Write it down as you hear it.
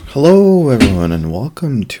Hello, everyone, and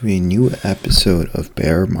welcome to a new episode of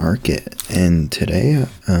Bear Market. And today,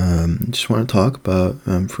 just want to talk about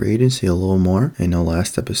free agency a little more. I know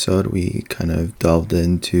last episode we kind of delved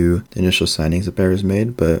into the initial signings that Bears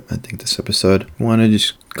made, but I think this episode I want to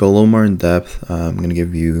just go a little more in depth. I'm going to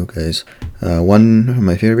give you guys one of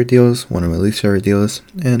my favorite deals, one of my least favorite deals,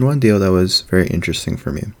 and one deal that was very interesting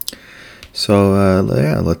for me. So,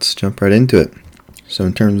 let's jump right into it. So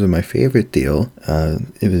in terms of my favorite deal,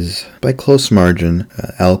 it was by close margin,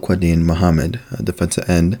 Al-Quadin Muhammad, a defensive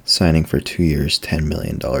end, signing for 2 years, $10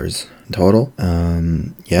 million in total.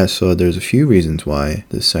 So there's a few reasons why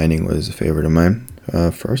this signing was a favorite of mine.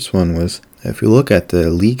 First one was, if you look at the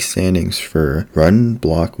league standings for run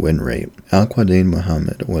block win rate, Al-Quadin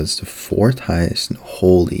Muhammad was the fourth highest in the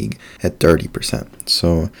whole league at 30%.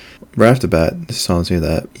 So right off the bat, this tells me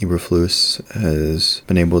that Eberflus has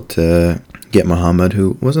been able to get Muhammad,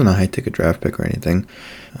 who wasn't a high-ticket draft pick or anything,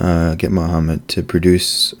 get Muhammad to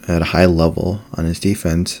produce at a high level on his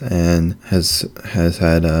defense, and has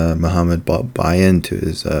had Muhammad buy into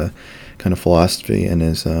his kind of philosophy and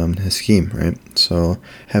his scheme, right? So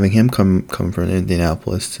having him come from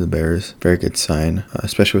Indianapolis to the Bears, very good sign,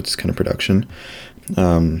 especially with this kind of production.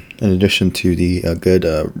 In addition to the good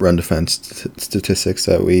run defense statistics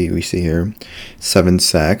that we see here, 7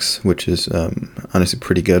 sacks, which is honestly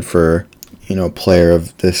pretty good for a player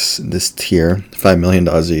of this tier, $5 million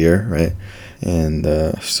a year, right? And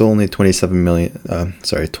still only 27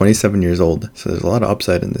 years old. So there's a lot of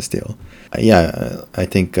upside in this deal. I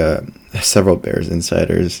think several Bears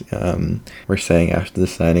insiders were saying after the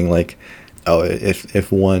signing, like,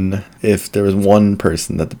 if there was one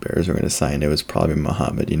person that the Bears were going to sign, it was probably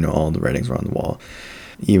Muhammad. All the writings were on the wall.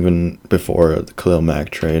 Even before the Khalil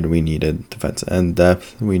Mack trade, we needed defensive end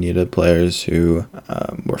depth. We needed players who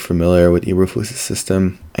were familiar with Eberflus'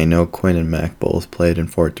 system. I know Quinn and Mack both played in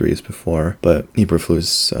 4-3s before, but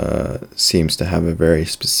Eberflus seems to have a very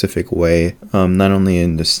specific way, not only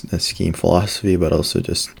in the scheme philosophy, but also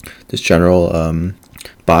just this general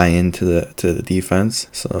buy into the defense.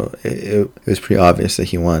 So it was pretty obvious that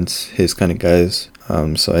he wants his kind of guys.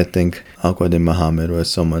 So I think Al-Quadin Muhammad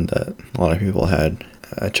was someone that a lot of people had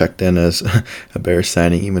checked in as a Bears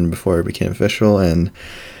signing even before it became official, and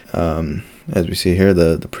as we see here,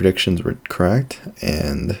 the predictions were correct.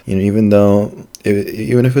 And even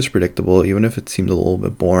if it's predictable, even if it seemed a little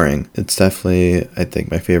bit boring, it's definitely, I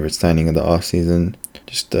think, my favorite signing of the offseason.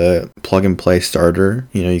 Just a plug-and-play starter.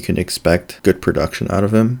 You can expect good production out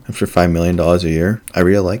of him after $5 million a year. I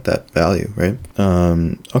really like that value, right?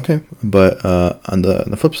 Okay, but on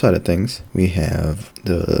the flip side of things, we have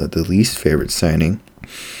the least favorite signing,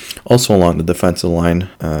 also along the defensive line,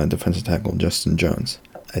 defensive tackle Justin Jones.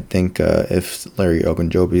 I think if Larry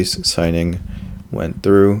Ogunjobi's signing went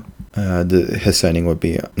through, his signing would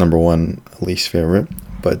be number one least favorite.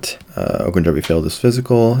 But Ogunjobi failed his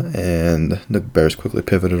physical, and the Bears quickly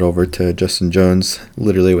pivoted over to Justin Jones,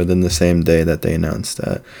 literally within the same day that they announced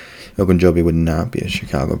that Ogunjobi would not be a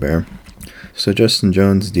Chicago Bear. So Justin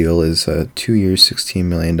Jones' deal is 2 years, $16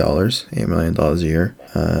 million, $8 million a year.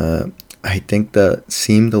 I think that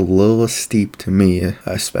seemed a little steep to me,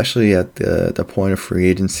 especially at the point of free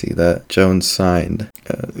agency that Jones signed.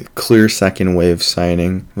 Clear second wave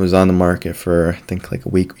signing, was on the market for I think like a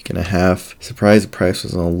week and a half. Surprised the price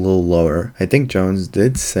was a little lower. I think Jones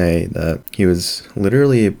did say that he was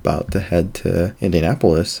literally about to head to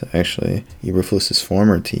Indianapolis, actually, Eberflus'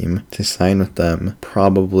 former team, to sign with them.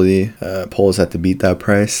 Probably Poles had to beat that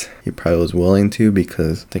price. He probably was willing to,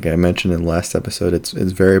 because I think I mentioned in the last episode, it's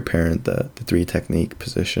very apparent that the 3 technique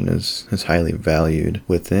position is highly valued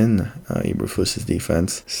within Eberflus'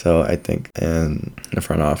 defense. So I think in the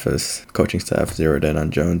front office, coaching staff zeroed in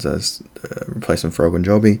on Jones as replacement for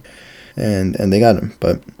Ogunjobi, and they got him.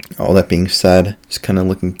 But all that being said, just kind of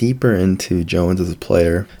looking deeper into Jones as a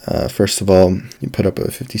player. First of all, he put up a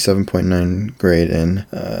 57.9 grade in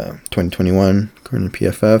 2021 according to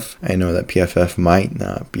PFF. I know that PFF might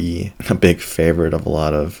not be a big favorite of a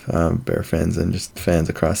lot of Bear fans and just fans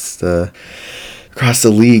across the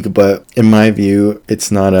league, but in my view,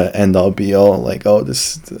 it's not an end-all be-all, like,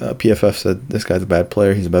 this PFF said this guy's a bad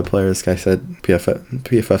player, he's a bad player. This guy said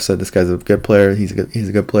PFF said this guy's a good player, he's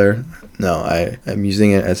a good player. No, I'm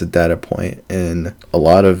using it as a data point in a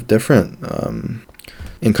lot of different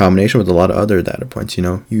in combination with a lot of other data points.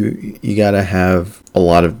 You gotta have a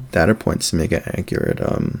lot of data points to make an accurate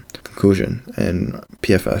conclusion, and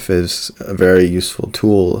PFF is a very useful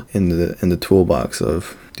tool in the toolbox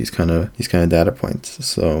of these kind of data points.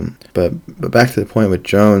 So, but back to the point with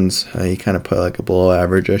Jones, he kind of put like a below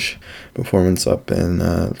average-ish performance up in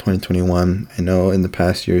 2021. I know in the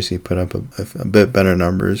past years he put up a bit better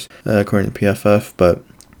numbers according to PFF, but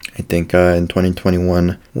I think in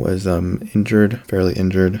 2021 was fairly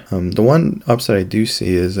injured. The one upside I do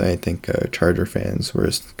see is I think Charger fans were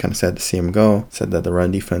kind of sad to see him go. Said that the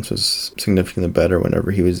run defense was significantly better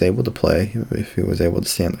whenever he was able to play, if he was able to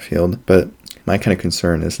stay on the field. But my kind of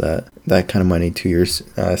concern is that kind of money, 2 years,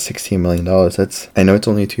 $16 million, I know it's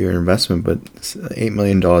only a 2-year investment, but $8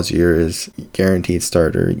 million a year is guaranteed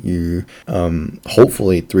starter. You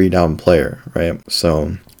hopefully 3-down player, right?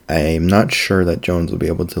 So I'm not sure that Jones will be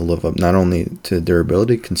able to live up not only to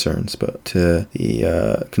durability concerns, but to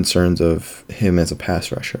the concerns of him as a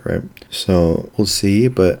pass rusher, right? So we'll see,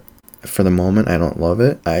 but for the moment, I don't love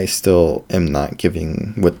it. I still am not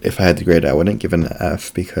giving, if I had to grade it, I wouldn't give it an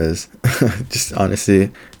F, because just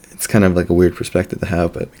honestly, it's kind of like a weird perspective to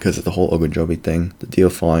have, but because of the whole Ogunjobi thing, the deal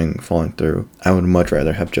falling through, I would much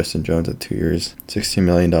rather have Justin Jones at 2 years, $16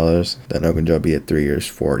 million, than Ogunjobi at 3 years,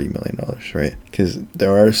 $40 million, right? Because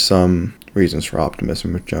there are some reasons for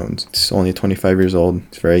optimism with Jones. He's only 25 years old.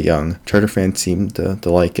 He's very young. Charter fans seem to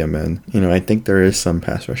like him, and, I think there is some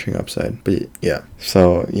pass rushing upside. But yeah,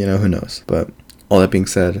 so, who knows? But all that being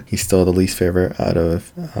said, he's still the least favorite out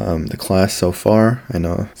of the class so far. I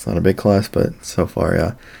know it's not a big class, but so far,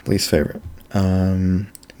 yeah, least favorite.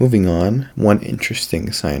 Moving on, one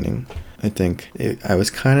interesting signing. I think I was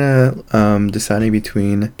kind of deciding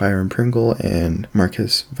between Byron Pringle and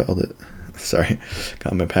Marquez Valdez. Sorry,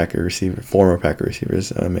 got my former Packer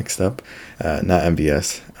receivers mixed up. Not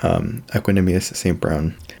MVS, Equanimeous St.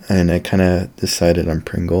 Brown. And I kind of decided on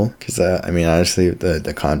Pringle because, honestly,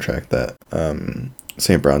 the contract that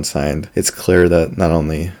St. Brown signed, it's clear that not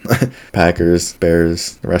only Packers,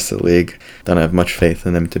 Bears, the rest of the league don't have much faith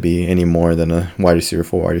in him to be any more than a wide receiver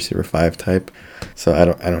 4, wide receiver 5 type. So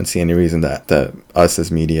I don't see any reason that us as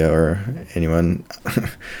media or anyone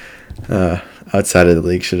outside of the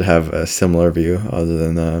league should have a similar view, other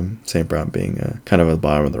than St. Brown being kind of at the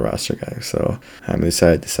bottom of the roster guy. So I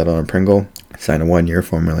decided to settle on Pringle, sign a 1-year,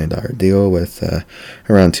 $4 million deal with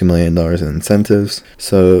around $2 million in incentives.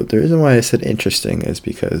 So the reason why I said interesting is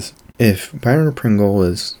because if Byron Pringle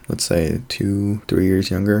was, let's say, 2-3 years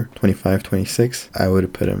younger, 25, 26, I would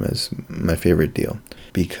have put him as my favorite deal,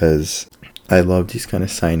 because I love these kind of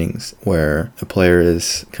signings where a player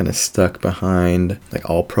is kind of stuck behind like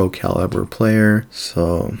all pro caliber player.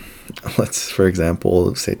 So let's, for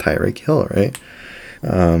example, say Tyreek Hill, right?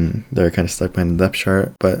 They're kind of stuck behind the depth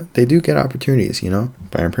chart, but they do get opportunities,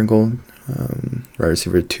 Byron Pringle, wide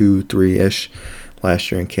receiver 2, 3-ish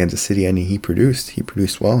last year in Kansas City, and he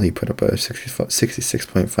produced well. He put up a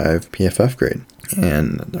 66.5 PFF grade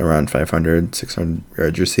and around 500, 600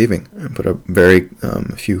 yards receiving, and put up very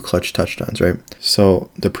few clutch touchdowns, right?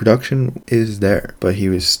 So the production is there, but he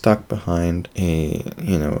was stuck behind a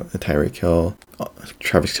Tyreek Hill.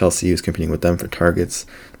 Travis Kelce was competing with them for targets.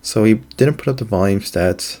 So he didn't put up the volume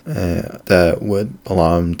stats that would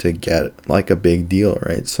allow him to get like a big deal,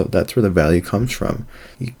 right? So that's where the value comes from.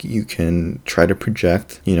 You can try to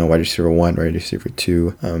project, wide receiver 1, wide receiver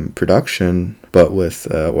 2 production, but with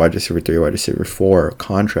wide receiver 3, wide receiver 4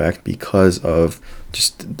 contract, because of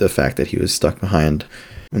just the fact that he was stuck behind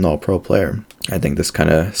an all-pro player. I think this kind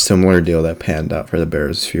of similar deal that panned out for the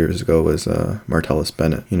Bears a few years ago was Martellus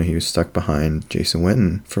Bennett. He was stuck behind Jason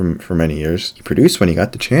Witten for many years. He produced when he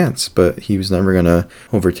got the chance, but he was never going to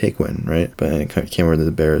overtake Witten, right? But it came over to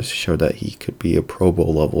the Bears, showed that he could be a Pro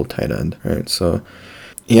Bowl level tight end, right? So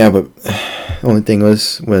yeah, but the only thing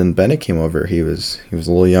was when Bennett came over, he was a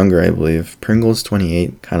little younger, I believe. Pringle's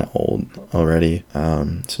 28, kind of old already.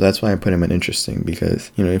 So that's why I put him in interesting, because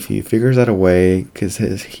if he figures out a way, because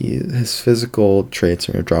his physical traits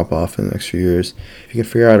are gonna drop off in the next few years. If he can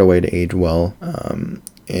figure out a way to age well,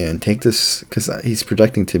 and take this, because he's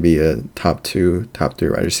projecting to be a top 3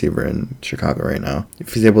 wide receiver in Chicago right now.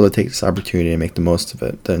 If he's able to take this opportunity and make the most of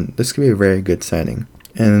it, then this could be a very good signing.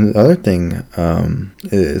 And the other thing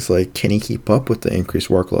is, like, can he keep up with the increased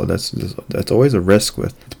workload? That's always a risk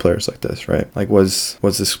with players like this, right? Like, was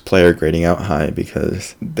this player grading out high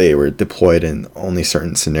because they were deployed in only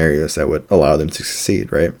certain scenarios that would allow them to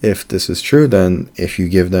succeed, right? If this is true, then if you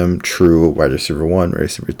give them true wide receiver 1, wide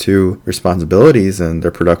receiver 2 responsibilities, then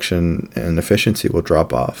their production and efficiency will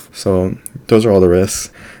drop off. So those are all the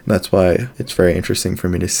risks. That's why it's very interesting for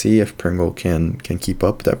me to see if Pringle can keep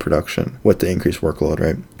up that production with the increased workload,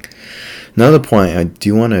 right? Another point I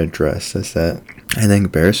do want to address is that I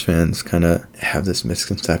think Bears fans kind of have this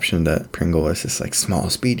misconception that Pringle is this like small,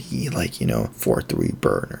 speedy, like, 4-3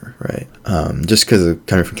 burner, right? Just because of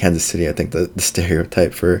coming from Kansas City, I think the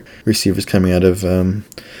stereotype for receivers coming out of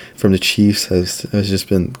from the Chiefs has just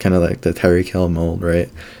been kind of like the Tyreek Hill mold, right?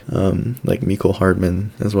 Like Mecole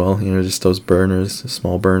Hardman as well, just those burners,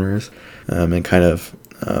 small burners, and kind of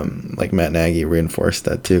like Matt Nagy reinforced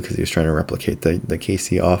that too, because he was trying to replicate the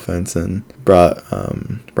KC offense and brought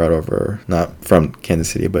over, not from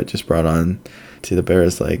Kansas City, but just brought on to the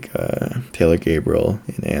Bears like Taylor Gabriel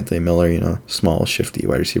and Anthony Miller, small, shifty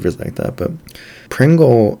wide receivers like that. But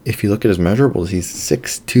Pringle, if you look at his measurables, he's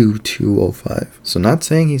 6'2", 205. So not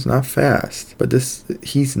saying he's not fast, but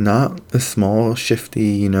he's not a small,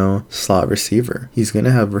 shifty, slot receiver. He's going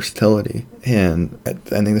to have versatility. And I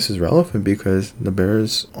think this is relevant because the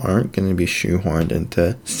Bears aren't going to be shoehorned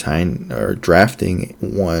into drafting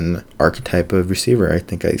one archetype of receiver. I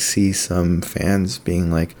think I see some fans being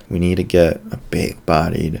like, we need to get a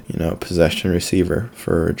big-bodied, possession receiver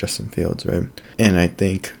for Justin Fields, right? And I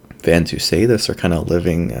think fans who say this are kind of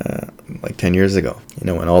living like 10 years ago,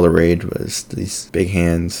 when all the rage was these big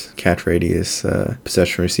hands, catch radius,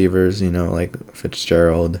 possession receivers, like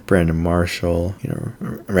Fitzgerald, Brandon Marshall,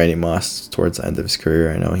 Randy Moss towards the end of his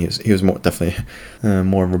career. I know he was definitely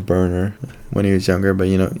more of a burner when he was younger, but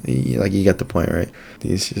you get the point, right?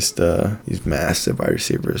 These massive wide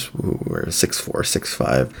receivers who were 6'4",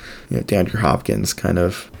 6'5", DeAndre Hopkins kind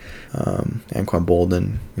of, Anquan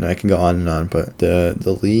Bolden, I can go on and on, but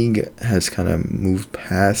the league has kind of moved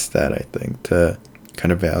past that, I think, to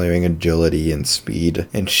kind of valuing agility and speed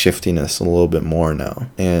and shiftiness a little bit more now.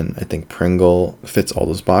 And I think Pringle fits all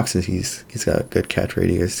those boxes. He's got good catch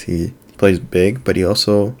radius. He plays big, but he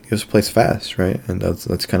also plays fast, right? And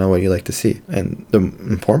that's kind of what you like to see. And the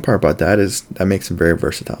important part about that is that makes him very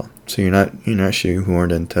versatile. So you're not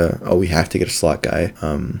shoehorned into, we have to get a slot guy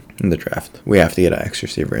in the draft. We have to get an X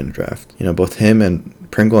receiver in the draft. Both him and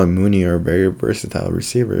Pringle and Mooney are very versatile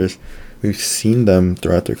receivers. We've seen them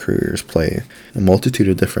throughout their careers play a multitude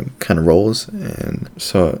of different kind of roles, and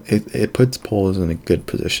so it puts Poles in a good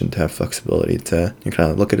position to have flexibility to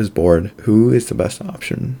kind of look at his board, who is the best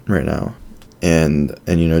option right now, and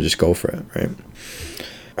just go for it, right?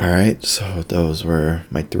 All right, so those were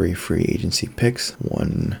my 3 free agency picks.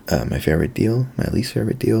 One, my favorite deal, my least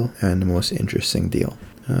favorite deal, and the most interesting deal.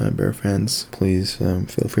 Bear fans, please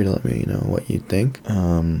feel free to let me know what you think.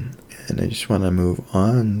 And I just want to move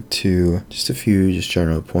on to just a few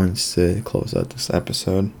general points to close out this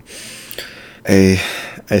episode.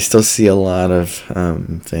 I still see a lot of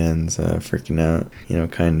fans freaking out,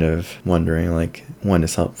 kind of wondering, like, when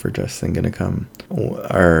is help for Justin going to come?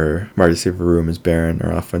 Our wide receiver room is barren.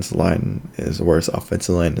 Our offensive line is the worst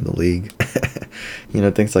offensive line in the league.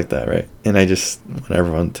 Things like that, right? And I just want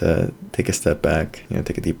everyone to take a step back,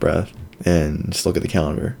 take a deep breath, and just look at the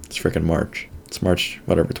calendar. It's freaking March. It's March,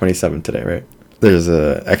 27th today, right? There's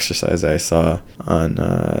a exercise I saw on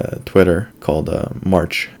Twitter called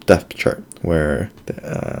March Depth Chart, where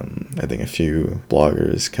I think a few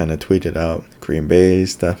bloggers kind of tweeted out Green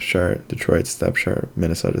Bay's depth chart, Detroit's depth chart,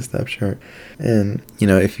 Minnesota's depth chart. And,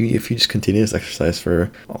 if you just continue this exercise for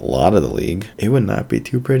a lot of the league, it would not be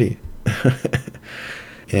too pretty.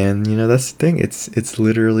 And, that's the thing. It's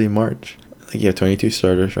literally March. Like, you have 22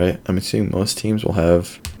 starters, right? I'm assuming most teams will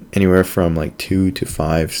have anywhere from like 2 to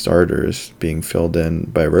 5 starters being filled in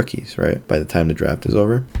by rookies, right? By the time the draft is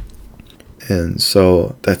over. And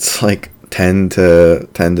so that's like 10 to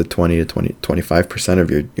 20 to 25%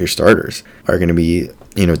 of your starters are going to be,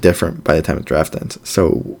 different by the time the draft ends.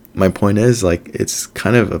 So my point is, like, it's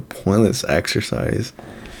kind of a pointless exercise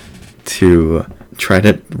to try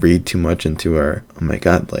to read too much into our, oh my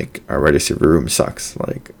god, like, our wide receiver room sucks.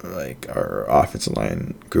 Like our offensive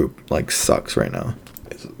line group, like, sucks right now.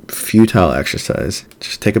 Futile exercise.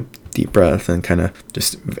 Just take a deep breath and kind of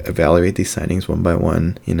just evaluate these signings one by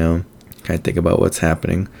one, kind of think about what's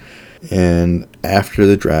happening. And after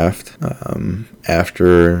the draft,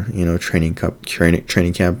 after training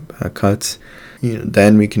camp cuts,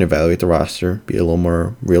 then we can evaluate the roster, be a little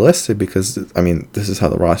more realistic, because this is how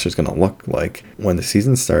the roster is going to look like when the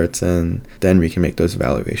season starts, and then we can make those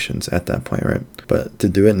evaluations at that point, right? But to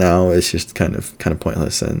do it now is just kind of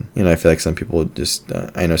pointless, and I feel like some people just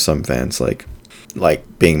I know some fans like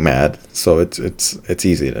being mad, so it's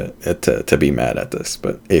easy to be mad at this.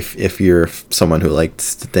 But if you're someone who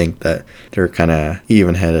likes to think that they're kind of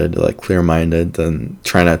even-headed, like clear-minded, then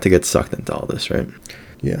try not to get sucked into all this, right?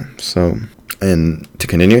 Yeah, so And to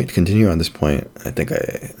continue on this point, I think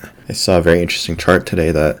I saw a very interesting chart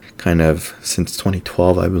today that kind of since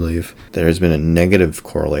 2012, I believe, there has been a negative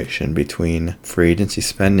correlation between free agency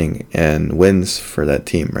spending and wins for that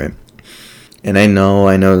team, right? And I know,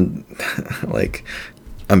 like,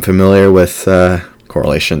 I'm familiar with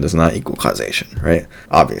correlation does not equal causation, right?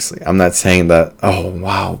 Obviously, I'm not saying that, oh,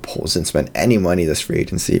 wow, Poles didn't spend any money this free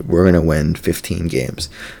agency, we're going to win 15 games.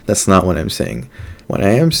 That's not what I'm saying. What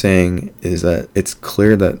I am saying is that it's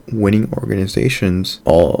clear that winning organizations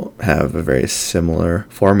all have a very similar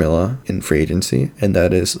formula in free agency, and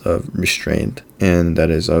that is of restraint, and that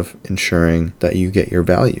is of ensuring that you get your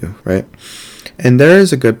value, right? And there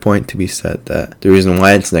is a good point to be said that the reason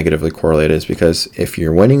why it's negatively correlated is because if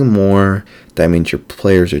you're winning more, that means your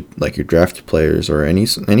players, are like your draft players or any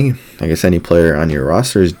player on your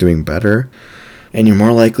roster is doing better, and you're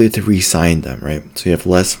more likely to re-sign them, right? So you have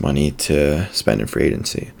less money to spend in free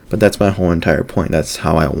agency. But that's my whole entire point. That's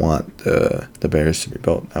how I want the Bears to be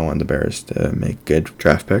built. I want the Bears to make good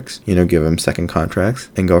draft picks, give them second contracts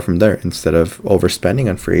and go from there instead of overspending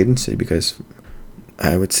on free agency, because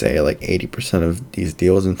I would say like 80% of these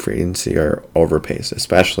deals in free agency are overpaced,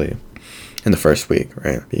 especially in the first week,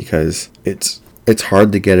 right? Because it's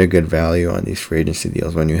hard to get a good value on these free agency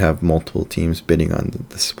deals when you have multiple teams bidding on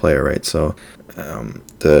this player, right? So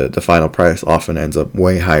the final price often ends up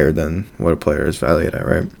way higher than what a player is valued at,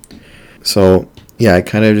 right? So yeah, I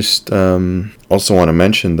kind of just also want to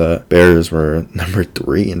mention that Bears were number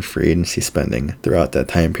 3 in free agency spending throughout that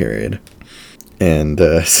time period, and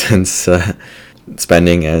since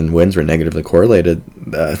spending and wins were negatively correlated,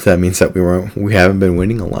 that means that we haven't been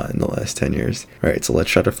winning a lot in the last 10 years. Right, so let's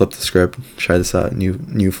try to flip the script, try this out,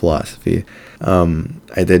 new philosophy.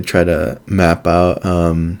 I did try to map out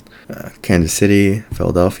Kansas City,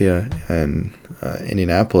 Philadelphia, and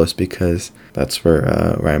Indianapolis, because that's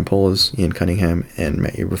where Ryan Poles, Ian Cunningham, and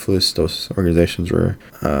Matt Eberflus, those organizations were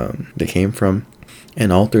they came from.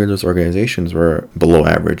 And all 3 of those organizations were below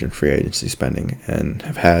average in free agency spending and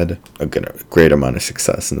have had a great amount of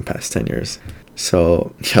success in the past 10 years.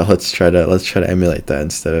 So yeah, let's try to emulate that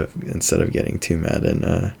instead of getting too mad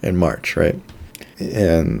in March, right?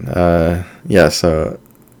 And so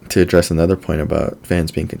to address another point about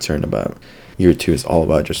fans being concerned about year 2 is all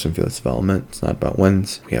about Justin Fields' development. It's not about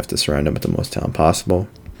wins. We have to surround him with the most talent possible.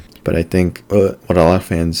 But I think what a lot of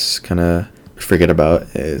fans kind of forget about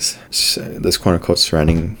is this quote unquote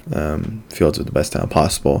surrounding Fields with the best talent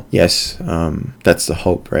possible. Yes, that's the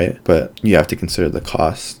hope, right? But you have to consider the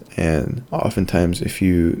cost, and oftentimes if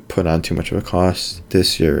you put on too much of a cost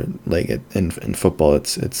this year, like in football,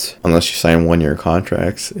 it's unless you sign 1-year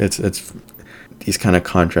contracts, it's these kind of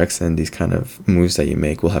contracts and these kind of moves that you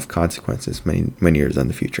make will have consequences many years in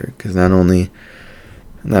the future, because not only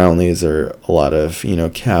is there a lot of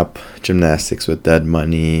cap gymnastics with dead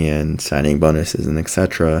money and signing bonuses and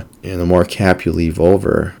etc. The more cap you leave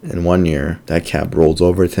over in 1 year, that cap rolls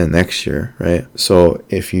over to next year, right? So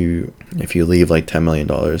if you leave like $10 million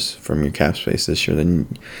from your cap space this year, then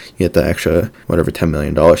you get the extra whatever $10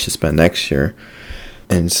 million to spend next year.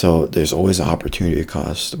 And so there's always an opportunity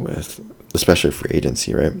cost with especially free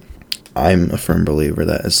agency, right? I'm a firm believer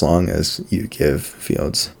that as long as you give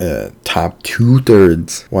Fields a top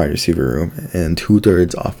 2/3 wide receiver room and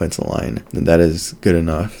 2/3 offensive line, then that is good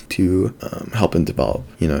enough to help him develop.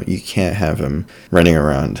 You can't have him running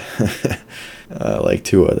around like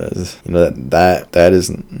Tua does. That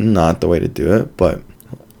is not the way to do it. But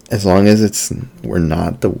as long as we're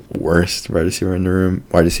not the worst wide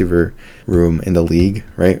receiver room in the league,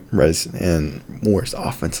 right? And worst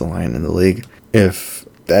offensive line in the league. If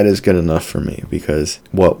that is good enough for me, because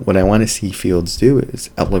what I want to see Fields do is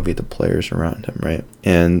elevate the players around him, right?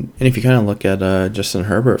 And if you kind of look at Justin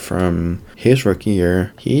Herbert from his rookie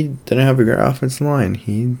year, he didn't have a great offensive line.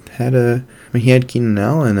 He had Keenan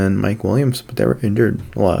Allen and Mike Williams, but they were injured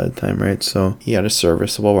a lot of the time, right? So he had a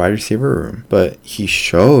serviceable wide receiver room, but he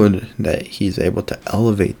showed that he's able to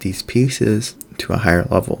elevate these pieces to a higher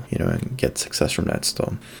level, and get success from that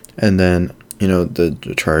still. And then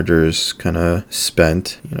the Chargers kind of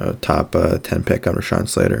spent, top 10 pick on Rashawn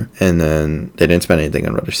Slater. And then they didn't spend anything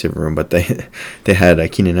on wide receiver room, but they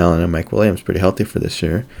had Keenan Allen and Mike Williams pretty healthy for this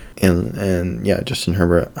year. And yeah, Justin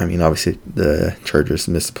Herbert, obviously the Chargers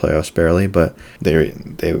missed the playoffs barely, but they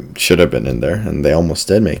should have been in there, and they almost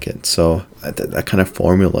did make it. So that kind of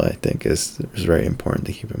formula, I think, is very important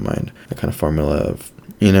to keep in mind. That kind of formula of,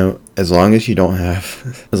 as long as you don't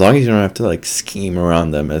have to like scheme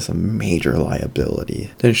around them as a major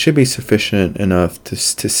liability, then it should be sufficient enough to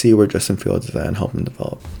see where Justin Fields is at and help him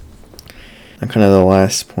develop. And kind of the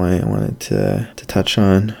last point I wanted to touch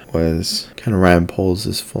on was kind of Ryan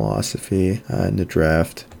Poles' philosophy in the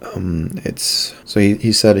draft. It's so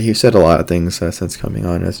he said a lot of things since coming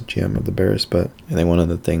on as a GM of the Bears, but I think one of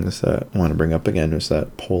the things that I want to bring up again was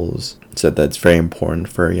that Poles said that it's very important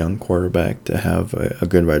for a young quarterback to have a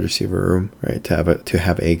good wide receiver room, right? To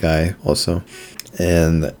have a guy also.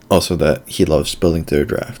 And also that he loves building through a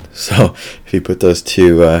draft. So if you put those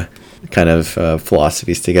two kind of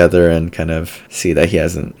philosophies together and kind of see that he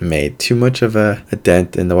hasn't made too much of a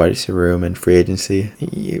dent in the wide receiver room and free agency,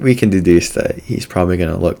 we can deduce that he's probably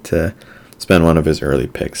going to look to spend one of his early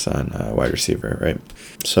picks on wide receiver, right?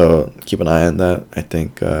 So keep an eye on that. I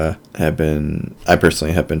think I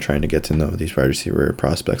personally have been trying to get to know these wide receiver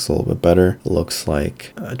prospects a little bit better. It looks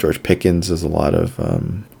like George Pickens is a lot of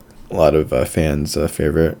fans'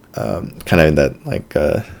 favorite, kind of in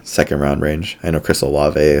that second round range. I know Chris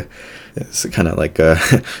Olave is kind of like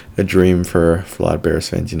a dream for a lot of Bears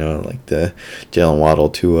fans, like the Jalen Waddle,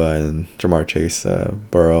 Tua, and Jamar Chase,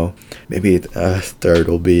 Burrow. Maybe third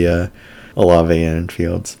will be Olave and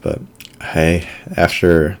Fields, but hey,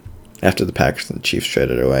 after the Packers and the Chiefs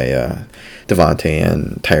traded away Devontae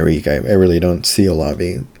and Tyreek, I really don't see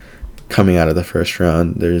Olave coming out of the first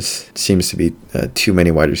round. There's seems to be too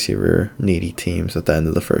many wide receiver needy teams at the end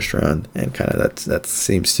of the first round, and kind of that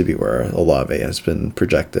seems to be where Olave has been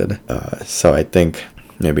projected. So I think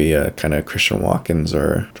maybe kind of Christian Watkins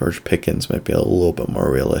or George Pickens might be a little bit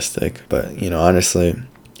more realistic. But honestly,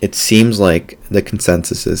 it seems like the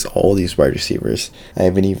consensus is all these wide receivers. I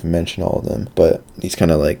haven't even mentioned all of them, but these kind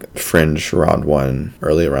of like fringe round 1,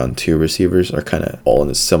 early round 2 receivers are kind of all in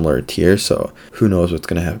a similar tier. So who knows what's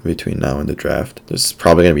going to happen between now and the draft. There's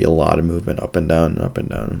probably going to be a lot of movement up and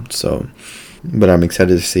down. So, but I'm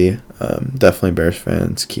excited to see. Definitely Bears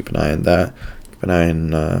fans, keep an eye on that. Keep an eye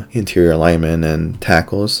on interior linemen and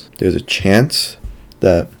tackles. There's a chance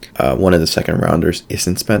that one of the second rounders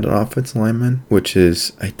isn't spent on offensive linemen, which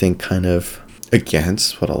is, I think, kind of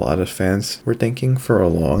against what a lot of fans were thinking for a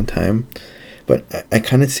long time. But I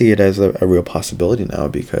kind of see it as a real possibility now,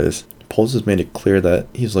 because Poles has made it clear that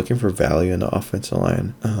he's looking for value in the offensive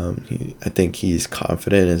line. I think he's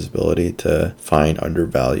confident in his ability to find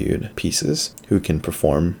undervalued pieces who can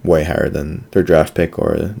perform way higher than their draft pick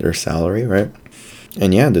or their salary, right?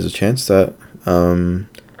 And yeah, there's a chance that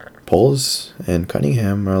Poles and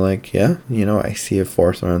Cunningham are like, I see a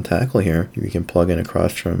 4th round tackle here. We can plug in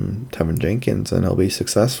across from Tevin Jenkins and he'll be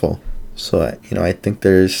successful. So, I think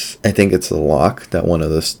it's a lock that one of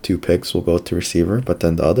those 2 picks will go to receiver, but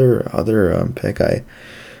then the other pick, I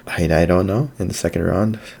don't know, in the second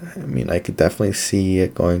round. I mean, I could definitely see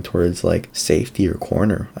it going towards like safety or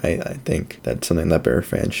corner. I think that's something that Bear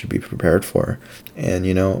fans should be prepared for. And,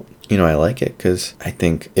 I like it because I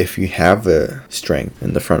think if you have a strength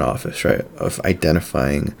in the front office, right, of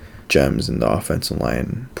identifying gems in the offensive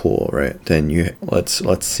line pool, right, then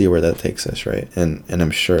let's see where that takes us, right? And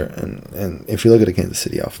I'm sure, and if you look at the Kansas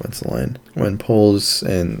City offensive line, when Poles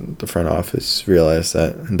and the front office realized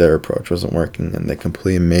that their approach wasn't working and they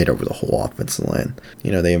completely made over the whole offensive line,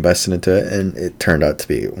 they invested into it, and it turned out to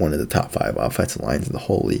be one of the top 5 offensive lines in the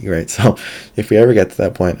whole league, right? So if we ever get to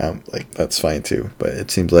that point, I'm like, that's fine too, but it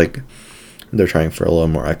seems like they're trying for a little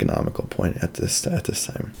more economical point at this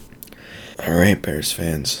time. All right, Bears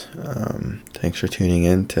fans, thanks for tuning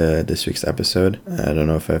in to this week's episode. I don't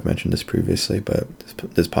know if I've mentioned this previously, but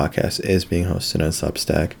this podcast is being hosted on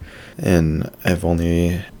Substack, and I've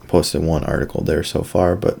only posted 1 article there so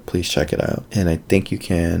far, but please check it out. And I think you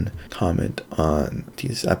can comment on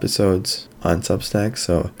these episodes on Substack,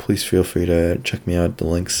 so please feel free to check me out. The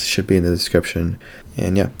links should be in the description.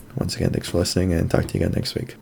 And yeah, once again, thanks for listening, and talk to you again next week.